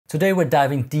Today we're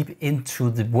diving deep into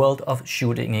the world of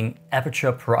shooting in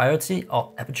Aperture Priority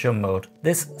or Aperture mode.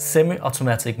 This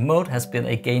semi-automatic mode has been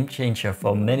a game changer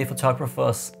for many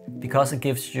photographers because it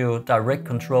gives you direct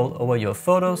control over your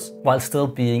photos while still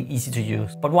being easy to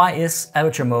use. But why is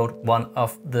Aperture mode one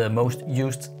of the most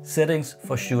used settings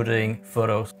for shooting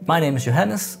photos? My name is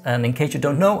Johannes, and in case you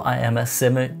don't know, I am a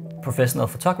semi-professional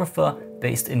photographer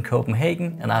based in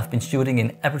Copenhagen, and I've been shooting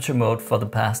in Aperture mode for the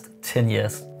past 10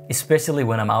 years. Especially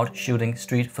when I'm out shooting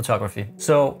street photography.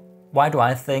 So why do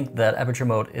I think that Aperture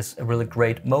mode is a really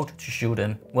great mode to shoot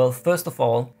in? Well, first of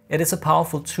all, it is a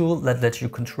powerful tool that lets you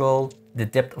control the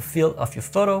depth of field of your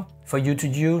photo for you to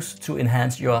use to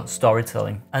enhance your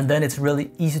storytelling. And then it's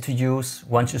really easy to use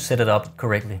once you set it up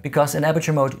correctly. Because in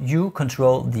Aperture mode, you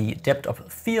control the depth of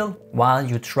field while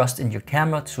you trust in your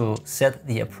camera to set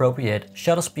the appropriate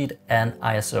shutter speed and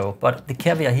ISO. But the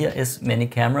caveat here is many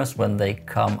cameras, when they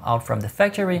come out from the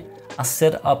factory, are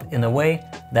set up in a way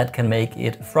that can make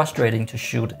it frustrating to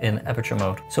shoot in Aperture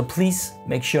mode. So please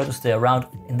make sure to stay around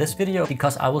in this video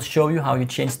because I will show you how you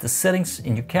change the settings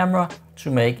in your camera to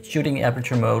make shooting in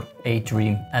Aperture mode a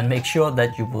dream and make sure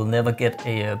that you will never get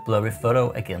a blurry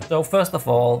photo again. So first of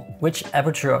all, which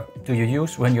aperture do you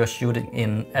use when you're shooting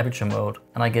in Aperture mode?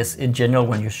 And I guess in general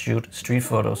when you shoot street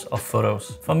photos or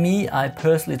photos. For me, I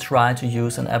personally try to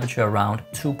use an aperture around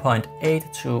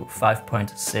 2.8 to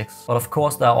 5.6. But of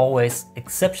course there are always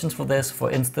exceptions for this.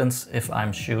 For instance, if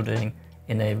I'm shooting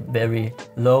in a very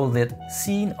low lit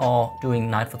scene or doing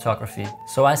night photography.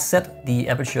 So I set the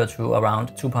aperture to around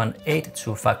 2.8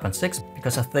 to 5.6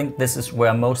 because I think this is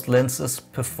where most lenses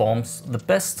performs the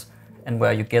best and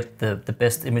where you get the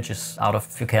best images out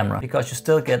of your camera. Because you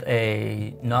still get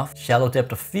enough shallow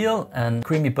depth of field and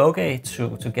creamy bokeh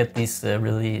to get these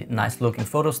really nice looking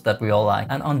photos that we all like.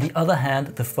 And on the other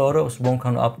hand, the photos won't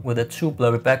come up with a too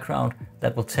blurry background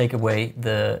that will take away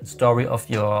the story of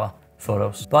your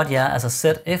photos. But yeah, as I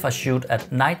said, if I shoot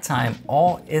at nighttime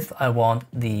or if I want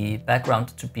the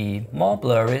background to be more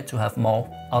blurry, to have more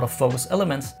out of focus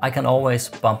elements, I can always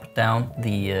bump down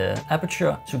the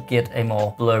aperture to get a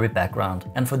more blurry background.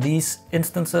 And for these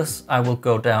instances, I will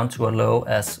go down to a low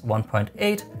as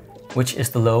 1.8, which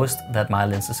is the lowest that my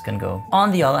lenses can go.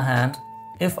 On the other hand,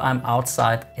 if I'm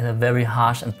outside in a very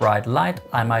harsh and bright light,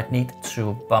 I might need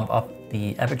to bump up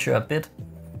the aperture a bit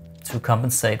to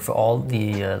compensate for all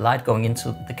the light going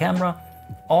into the camera.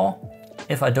 Or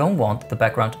if I don't want the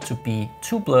background to be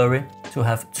too blurry, to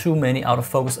have too many out of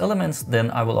focus elements,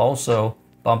 then I will also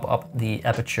bump up the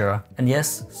aperture. And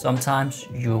yes, sometimes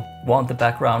you want the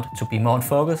background to be more in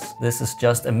focus. This is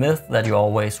just a myth that you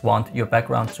always want your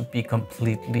background to be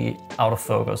completely out of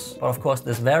focus. But of course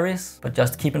this varies, but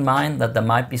just keep in mind that there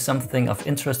might be something of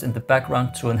interest in the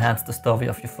background to enhance the story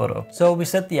of your photo. So we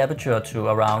set the aperture to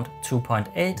around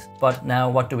 2.8, but now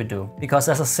what do we do? Because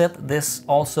as I said, this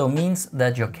also means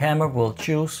that your camera will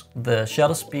choose the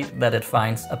shutter speed that it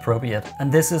finds appropriate.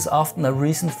 And this is often a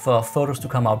reason for photos to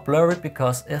come out blurry,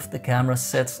 because if the camera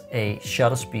sets a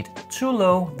shutter speed too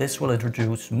low, this will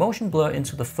introduce motion blur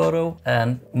into the photo,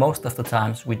 and most of the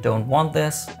times we don't want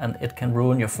this and it can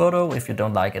ruin your photo if you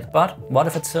don't like it. But what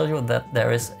if I tell you that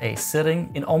there is a setting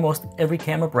in almost every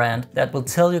camera brand that will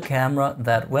tell your camera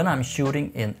that when I'm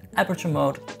shooting in Aperture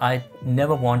mode, I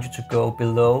never want you to go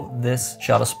below this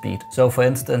shutter speed. So for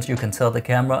instance, you can tell the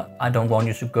camera, I don't want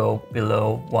you to go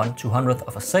below 1/200th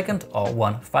of a second or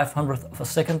 1/500th of a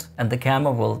second, and the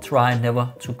camera will try never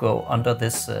to go under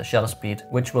this shutter speed,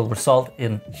 which will result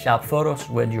in sharp photos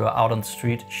when you are out on the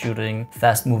street shooting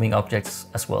fast moving objects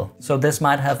as well. So this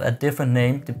might have a different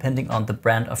name depending on the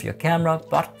brand of your camera,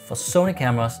 but for Sony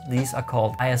cameras, these are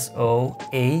called ISO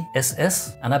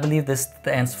ASS, and I believe this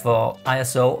stands for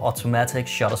ISO automatic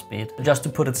shutter speed. Just to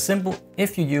put it simple,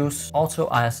 if you use auto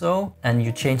ISO and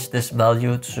you change this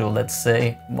value to, let's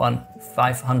say,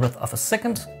 1/500th of a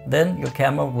second, then your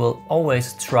camera will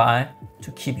always try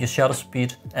to keep your shutter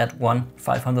speed at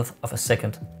 1/500th of a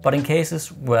second. But in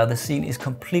cases where the scene is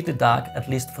completely dark, at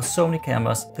least for Sony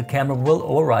cameras, the camera will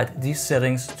override these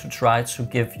settings to try to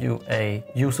give you a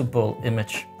usable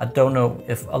image. I don't know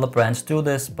if other brands do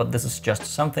this, but this is just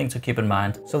something to keep in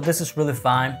mind. So this is really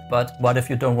fine, but what if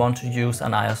you don't want to use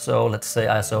an ISO, let's say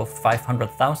ISO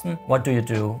 500,000? What do you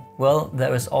do? Well,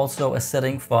 there is also a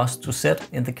setting for us to set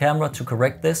in the camera to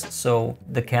correct this, so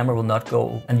the camera will not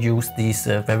go and use these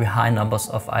very high numbers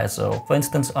of ISO. For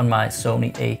instance, on my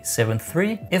Sony A7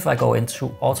 III, if I go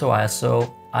into auto ISO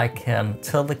I can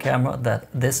tell the camera that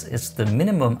this is the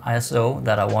minimum ISO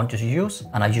that I want you to use,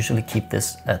 and I usually keep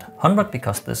this at 100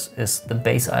 because this is the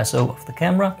base ISO of the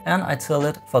camera. And I tell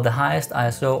it for the highest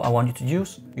ISO I want you to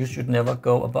use, you should never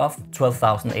go above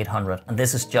 12,800. And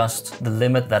this is just the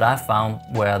limit that I found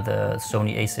where the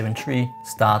Sony a7 III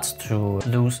starts to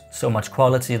lose so much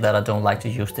quality that I don't like to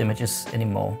use the images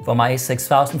anymore. For my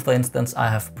a6000, for instance, I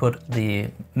have put the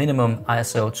minimum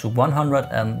ISO to 100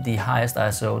 and the highest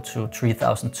ISO to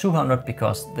 3200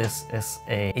 because this is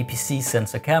a APC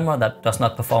sensor camera that does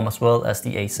not perform as well as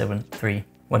the a7 III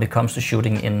when it comes to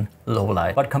shooting in low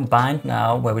light. But combined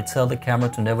now, where we tell the camera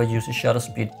to never use a shutter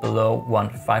speed below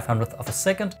 1/500th of a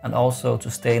second and also to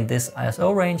stay in this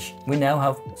ISO range, we now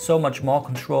have so much more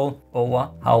control over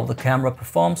how the camera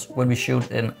performs when we shoot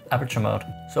in aperture mode.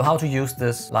 So how to use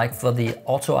this? Like for the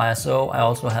auto ISO, I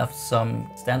also have some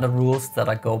standard rules that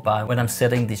I go by when I'm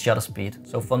setting the shutter speed.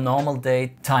 So for normal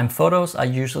daytime photos, I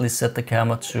usually set the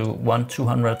camera to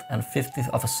 1/250th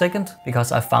of a second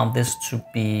because I found this to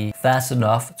be fast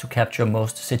enough to capture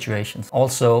most situations.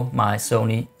 Also, my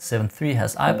Sony a7 III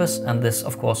has IBIS, and this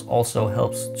of course also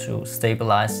helps to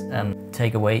stabilize and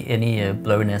take away any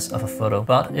blurriness of a photo.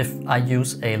 But if I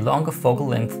use a longer focal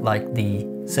length like the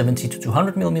 70 to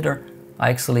 200 millimeter, I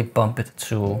actually bump it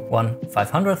to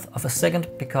 1/500th of a second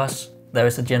because there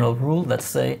is a general rule that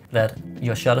say that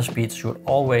your shutter speed should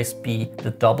always be the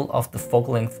double of the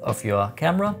focal length of your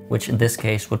camera, which in this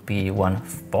case would be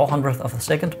 1/400th of a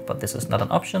second, but this is not an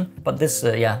option. But this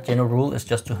general rule is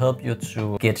just to help you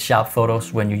to get sharp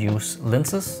photos when you use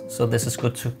lenses. So this is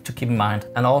good to keep in mind.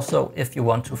 And also, if you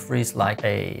want to freeze like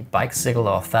a bicycle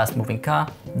or fast moving car,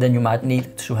 then you might need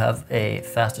to have a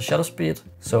faster shutter speed.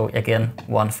 So again,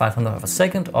 1/500th of a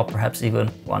second, or perhaps even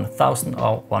 1000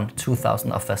 or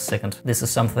 1/2000 of a second. This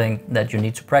is something that you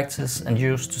need to practice and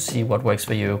use to see what works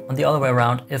for you. On the other way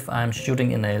around, if I'm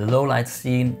shooting in a low light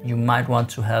scene, you might want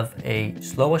to have a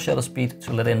slower shutter speed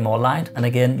to let in more light. And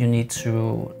again, you need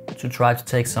to try to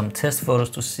take some test photos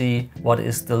to see what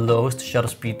is the lowest shutter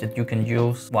speed that you can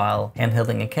use while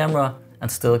handhelding a camera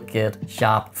and still get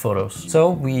sharp photos. So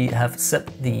we have set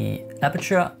the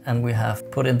aperture and we have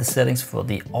put in the settings for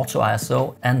the auto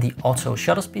ISO and the auto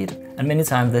shutter speed. And many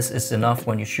times this is enough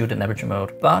when you shoot in aperture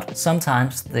mode. But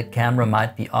sometimes the camera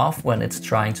might be off when it's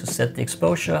trying to set the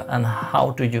exposure. And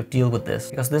how do you deal with this?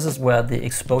 Because this is where the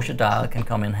exposure dial can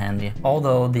come in handy.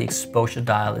 Although the exposure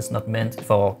dial is not meant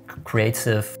for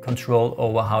creative control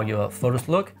over how your photos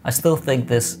look, I still think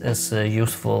this is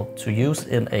useful to use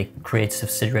in a creative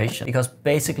situation. Because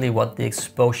basically what the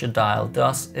exposure dial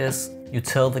does is you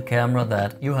tell the camera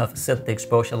that you have set the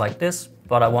exposure like this,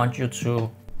 but I want you to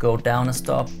go down a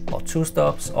stop or 2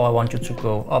 stops, or I want you to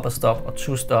go up a stop or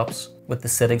 2 stops with the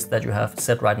settings that you have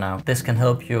set right now. This can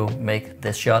help you make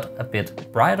the shot a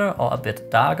bit brighter or a bit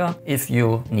darker if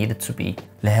you need it to be.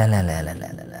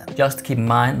 Just keep in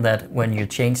mind that when you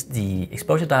change the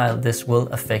exposure dial, this will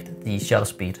affect the shutter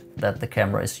speed that the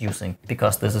camera is using,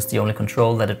 because this is the only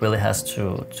control that it really has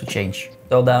to change.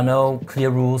 So there are no clear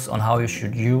rules on how you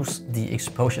should use the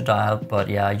exposure dial, but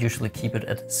yeah, I usually keep it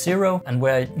at 0. And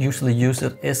where I usually use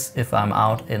it is if I'm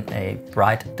out in a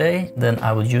bright day, then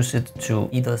I will use it to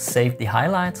either save the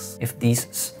highlights if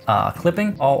these are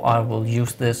clipping, or I will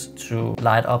use this to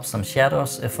light up some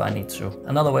shadows if I need to.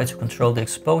 Another way to control the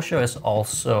exposure is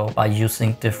also by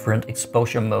using different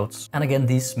exposure modes. And again,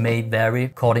 these may vary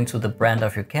according to the brand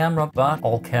of your camera, but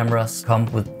all cameras come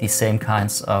with the same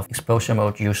kinds of exposure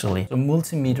mode usually. So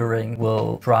multimetering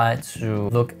will try to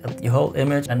look at the whole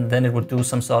image, and then it would do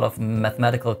some sort of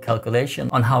mathematical calculation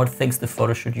on how it thinks the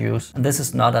photo should use. And this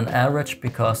is not an average,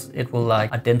 because it will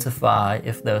like identify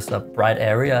if there's a bright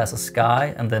area as a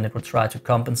sky, and then it will try to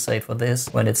compensate for this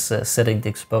when it's setting the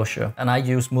exposure. And I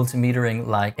use multimetering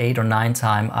like 8 or 9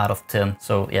 times out of 10.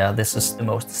 So yeah, this is the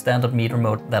most standard meter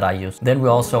mode that I use. Then we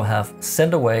also have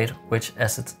center weight, which,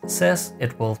 as it says,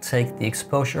 it will take the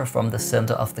exposure from the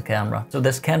center of the camera. So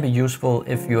this can be useful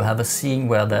if you have a scene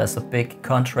where there's a big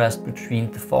contrast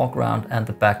between the foreground and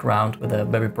the background, with a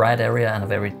very bright area and a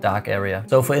very dark area.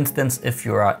 So for instance, if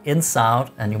you are inside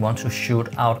and you want to shoot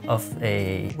out of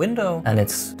a window and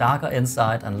it's darker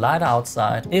inside and lighter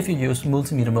outside, if you use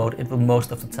multimeter mode, it will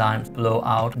most of the time blow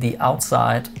out the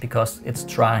outside because it's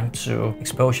trying to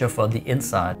exposure for the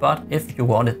inside. But if you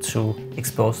want it to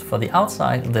expose for the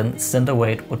outside, then center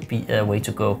weight would be a way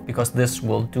to go, because this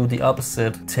will do the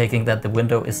opposite, taking that the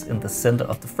window is in the center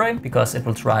of the frame, because it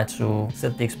will try to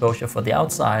set the exposure for the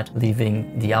outside,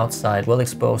 leaving the outside well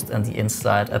exposed and the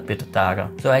inside a bit darker.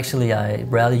 So actually I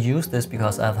rarely use this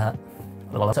because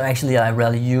I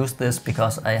rarely use this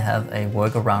because I have a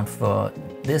workaround for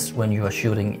this when you are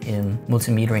shooting in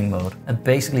multimetering mode. And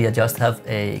basically I just have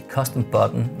a custom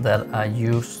button that I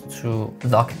use to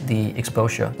lock the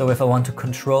exposure. So if I want to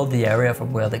control the area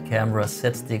from where the camera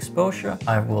sets the exposure,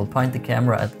 I will point the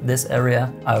camera at this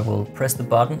area, I will press the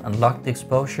button and lock the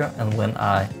exposure, and when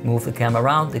I move the camera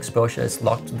around, the exposure is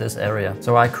locked to this area.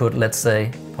 So I could, let's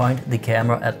say, point the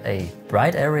camera at a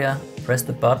bright area, press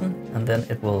the button, and then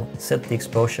it will set the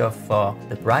exposure for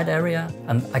the bright area,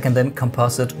 and I can then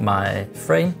composite my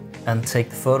frame and take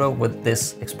the photo with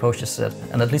this exposure set.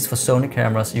 And at least for Sony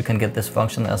cameras, you can get this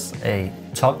function as a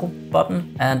toggle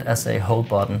button and as a hold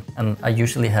button. And I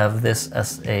usually have this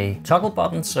as a toggle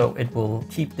button, so it will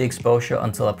keep the exposure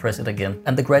until I press it again.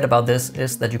 And the great about this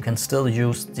is that you can still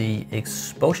use the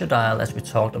exposure dial as we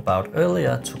talked about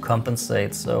earlier to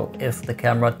compensate. So if the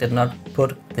camera did not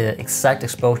put the exact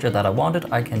exposure that I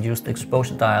wanted, I can use the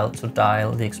exposure dial to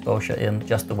dial the exposure in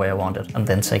just the way I want it and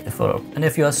then take the photo. And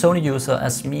if you're a Sony user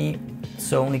as me,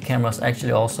 Sony cameras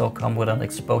actually also come with an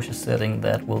exposure setting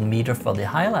that will meter for the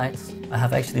highlights. I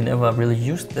have actually never really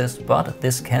used this, but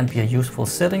this can be a useful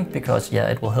setting because yeah,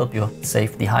 it will help you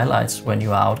save the highlights when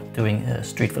you're out doing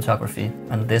street photography.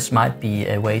 And this might be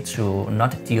a way to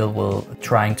not deal with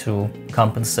trying to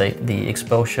compensate the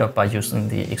exposure by using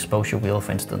the exposure wheel,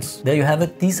 for instance. There you have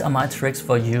it. These are my tricks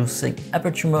for using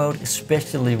aperture mode,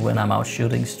 especially when I'm out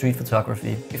shooting street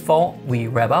photography. Before we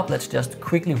wrap up, let's just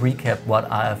quickly recap what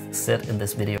I've said in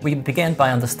this video. We began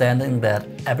by understanding that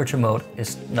aperture mode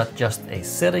is not just a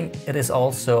setting, it is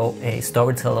also a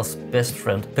storyteller's best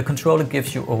friend. The control it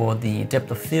gives you over the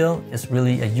depth of field is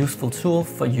really a useful tool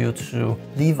for you to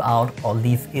leave out or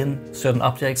leave in certain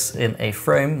objects in a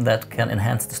frame that can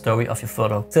enhance the story of your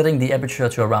photo. Setting the aperture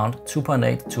to around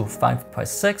 2.8 to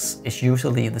 5.6 is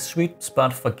usually the sweet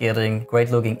spot for getting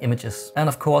great looking images. And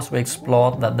of course we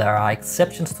explored that there are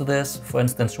exceptions to this, for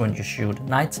instance when you shoot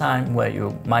nighttime where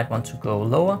you might want to go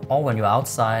lower, or when you're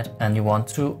outside and you want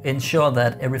to ensure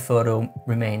that every photo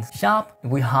remains sharp.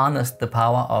 We harnessed the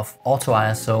power of auto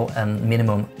ISO and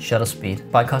minimum shutter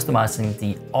speed. By customizing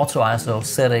the auto ISO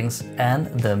settings and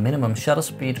the minimum shutter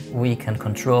speed, we can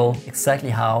control exactly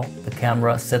how the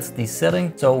camera sets these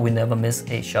settings so we never miss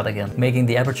a shot again, making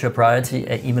the Aperture Priority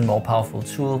an even more powerful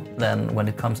tool than when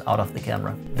it comes out of the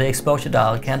camera. The exposure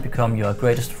dial can become your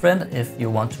greatest friend if you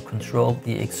want to control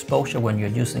the exposure when you're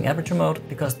using aperture mode,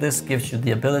 because this gives you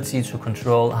the ability to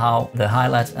control how the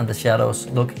highlights and the shadows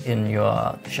look in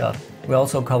your shot. We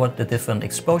also covered the different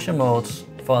exposure modes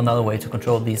for another way to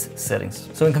control these settings.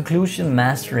 So in conclusion,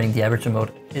 mastering the aperture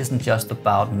mode isn't just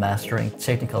about mastering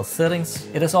technical settings,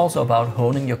 it is also about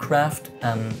honing your craft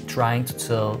and trying to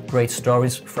tell great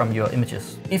stories from your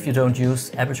images. If you don't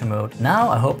use aperture mode now,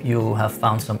 I hope you have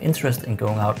found some interest in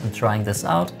going out and trying this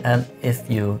out. And if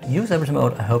you use aperture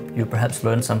mode, I hope you perhaps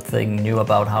learned something new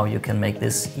about how you can make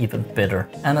this even better.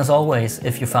 And as always,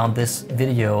 if you found this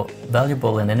video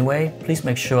valuable in any way, please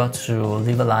make sure to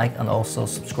leave a like and also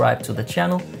subscribe to the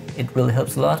channel. It really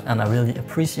helps a lot and I really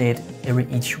appreciate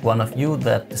each one of you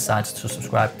that decides to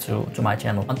subscribe to my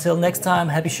channel. Until next time,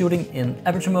 happy shooting in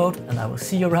aperture mode and I will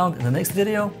see you around in the next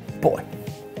video. Boy!